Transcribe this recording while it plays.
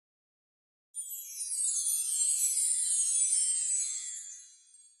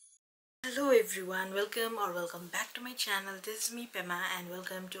Hello everyone, welcome back to my channel. This is me Pema and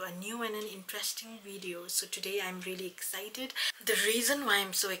welcome to a new and an interesting video. So today I'm really excited. The reason why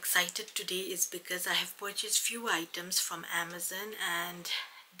I'm so excited today is because I have purchased few items from Amazon and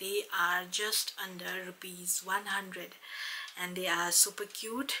they are just under rupees 100 and they are super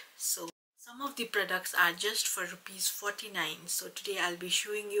cute. So some of the products are just for rupees 49. So today I'll be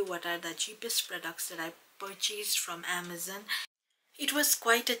showing you what are the cheapest products that I purchased from Amazon. It was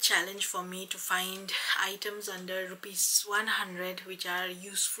quite a challenge for me to find items under rupees 100 which are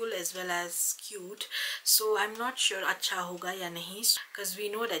useful as well as cute. So I'm not sure acha hoga ya nahi, because we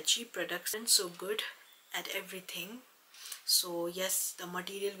know that cheap products aren't so good at everything. So yes, the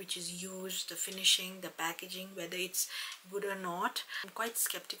material which is used, the finishing, the packaging, whether it's good or not, I'm quite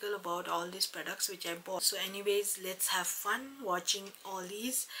skeptical about all these products which I bought. So anyways, let's have fun watching all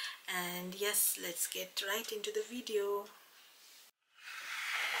these, and yes, let's get right into the video.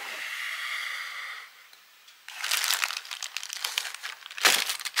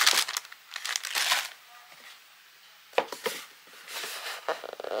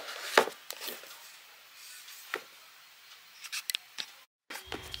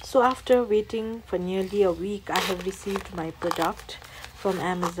 So after waiting for nearly a week, I have received my product from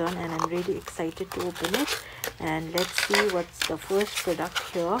Amazon and I'm really excited to open it. And let's see what's the first product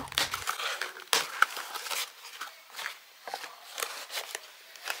here.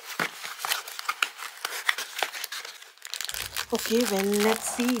 Okay, well, let's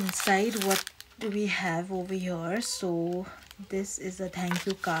see inside what do we have over here. So this is a thank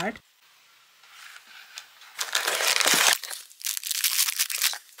you card.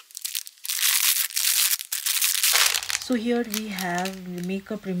 So here we have the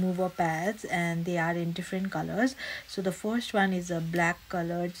makeup remover pads and they are in different colors. So the first one is a black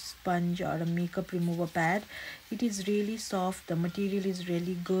colored sponge or a makeup remover pad. It is really soft, the material is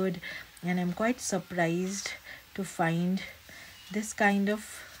really good, and I'm quite surprised to find this kind of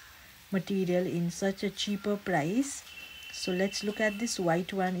material in such a cheaper price. So let's look at this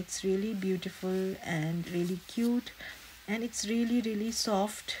white one. It's really beautiful and really cute, and it's really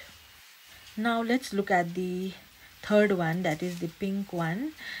soft. Now let's look at the third one, that is the pink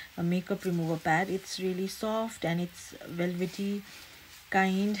one, a makeup remover pad. It's really soft and it's velvety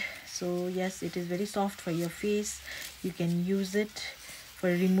kind. So yes, it is very soft for your face. You can use it for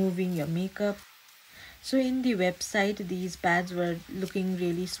removing your makeup. So in the website these pads were looking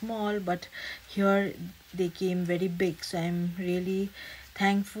really small, but here they came very big. So I'm really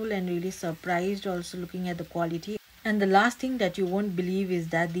thankful and really surprised also looking at the quality. And the last thing that you won't believe is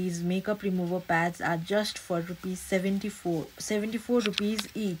that these makeup remover pads are just for rupees 74 rupees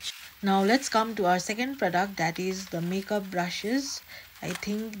each. Now let's come to our second product, that is the makeup brushes. I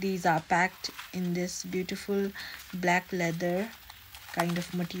think these are packed in this beautiful black leather kind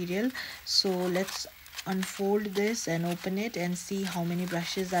of material. So let's unfold this and open it and see how many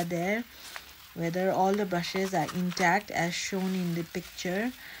brushes are there, whether all the brushes are intact as shown in the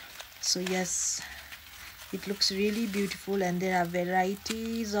picture. So yes, it looks really beautiful, and there are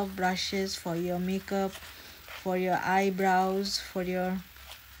varieties of brushes for your makeup, for your eyebrows, for your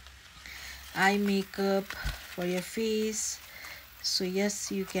eye makeup, for your face. So yes,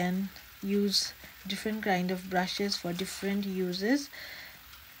 you can use different kind of brushes for different uses.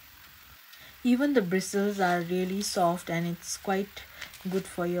 Even the bristles are really soft and it's quite good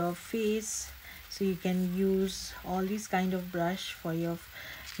for your face. So you can use all these kind of brush for your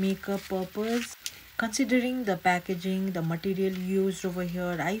makeup purpose. Considering the packaging, the material used over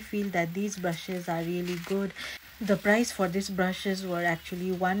here, I feel that these brushes are really good. The price for these brushes were actually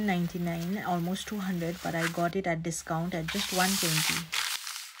 $199, almost 200, but I got it at discount at just 120.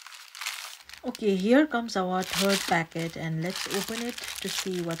 Okay, here comes our third packet and let's open it to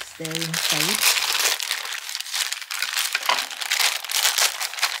see what's there inside.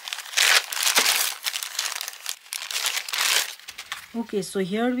 Okay, so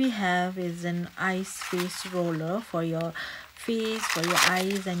here we have is an ice face roller for your face, for your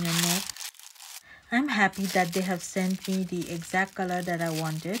eyes and your neck. I'm happy that they have sent me the exact color that I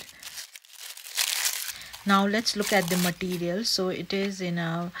wanted. Now let's look at the material. So it is in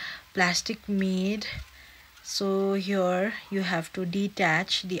a plastic made. So here you have to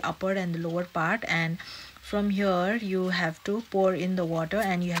detach the upper and the lower part, and from here you have to pour in the water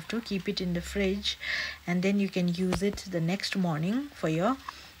and you have to keep it in the fridge, and then you can use it the next morning for your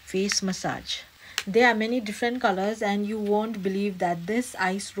face massage. There are many different colors and you won't believe that this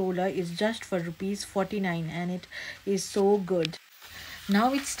ice roller is just for rupees 49 and it is so good.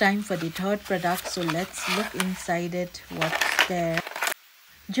 Now it's time for the third product, so let's look inside it, what's there.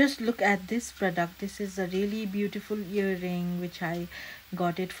 Just look at this product. This is a really beautiful earring which I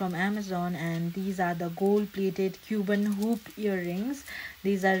got it from Amazon, and these are the gold plated Cuban hoop earrings.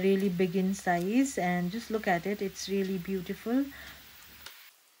 These are really big in size, and just look at it, it's really beautiful.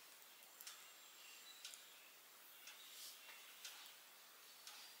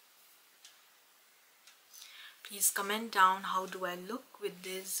 Please comment down how do I look with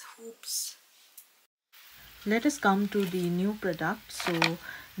these hoops. Let us come to the new product. So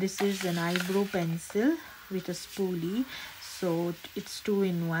this is an eyebrow pencil with a spoolie. So it's 2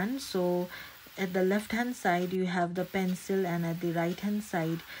 in 1. So at the left hand side you have the pencil, and at the right hand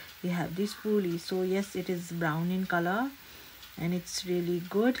side you have the spoolie. So yes, it is brown in color and it's really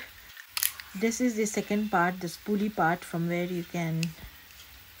good. This is the second part, the spoolie part, from where you can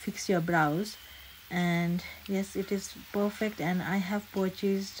fix your brows. And yes, it is perfect, and I have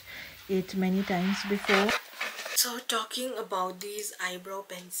purchased it many times before. So talking about these eyebrow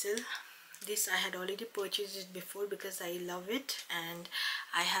pencil, this I had already purchased it before because I love it, and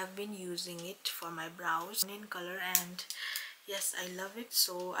I have been using it for my brows in color, and yes, I love it.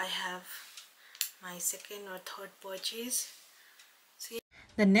 So I have my second or third purchase. See,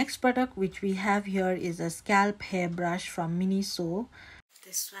 the next product which we have here is a scalp hairbrush from Miniso.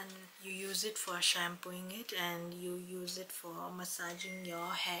 This one, you use it for shampooing it, and you use it for massaging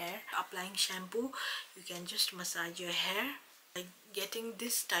your hair. Applying shampoo, you can just massage your hair. Like, getting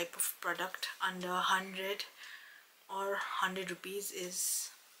this type of product under 100 or 100 rupees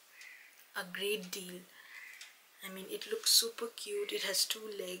is a great deal. I mean, it looks super cute. It has 2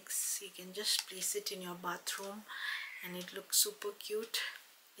 legs. You can just place it in your bathroom and it looks super cute.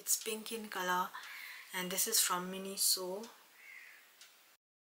 It's pink in color, and this is from Miniso.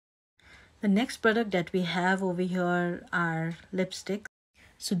 The next product that we have over here are lipsticks.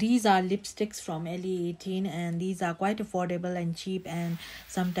 So these are lipsticks from LE18, and these are quite affordable and cheap, and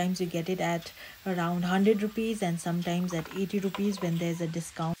sometimes you get it at around 100 rupees and sometimes at 80 rupees when there's a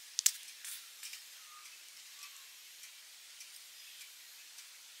discount.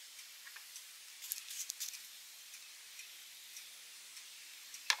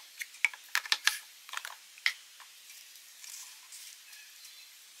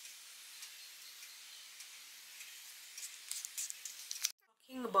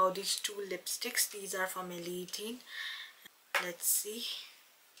 Talking about these 2 lipsticks, these are from LE18. Let's see.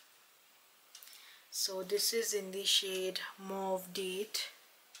 So this is in the shade Mauve Date.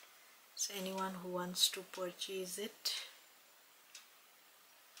 So anyone who wants to purchase it.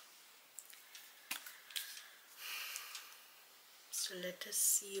 So let us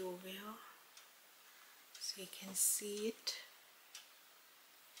see over here. So you can see it.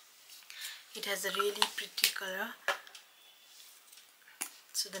 It has a really pretty color.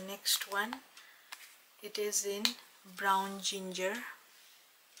 So the next one, it is in brown ginger.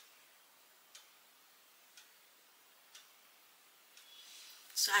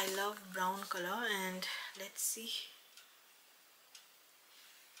 So I love brown color, and let's see.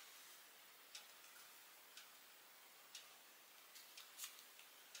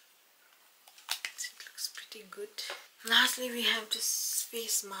 It looks pretty good. Lastly, we have this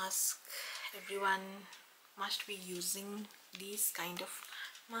face mask. Everyone must be using these kind of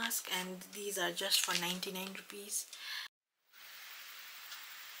mask, and these are just for 99 rupees.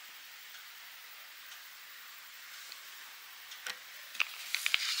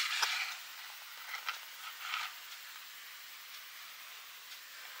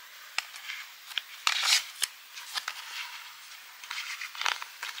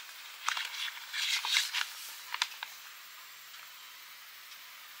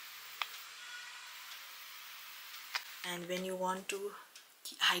 And when you want to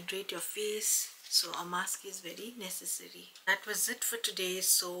hydrate your face, so a mask is very necessary. That was it for today.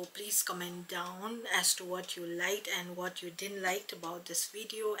 So please comment down as to what you liked and what you didn't like about this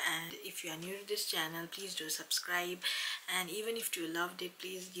video, and if you are new to this channel, please do subscribe, and even if you loved it,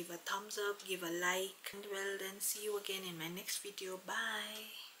 please give a thumbs up, give a like, and well, then see you again in my next video.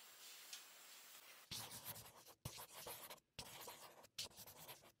 Bye.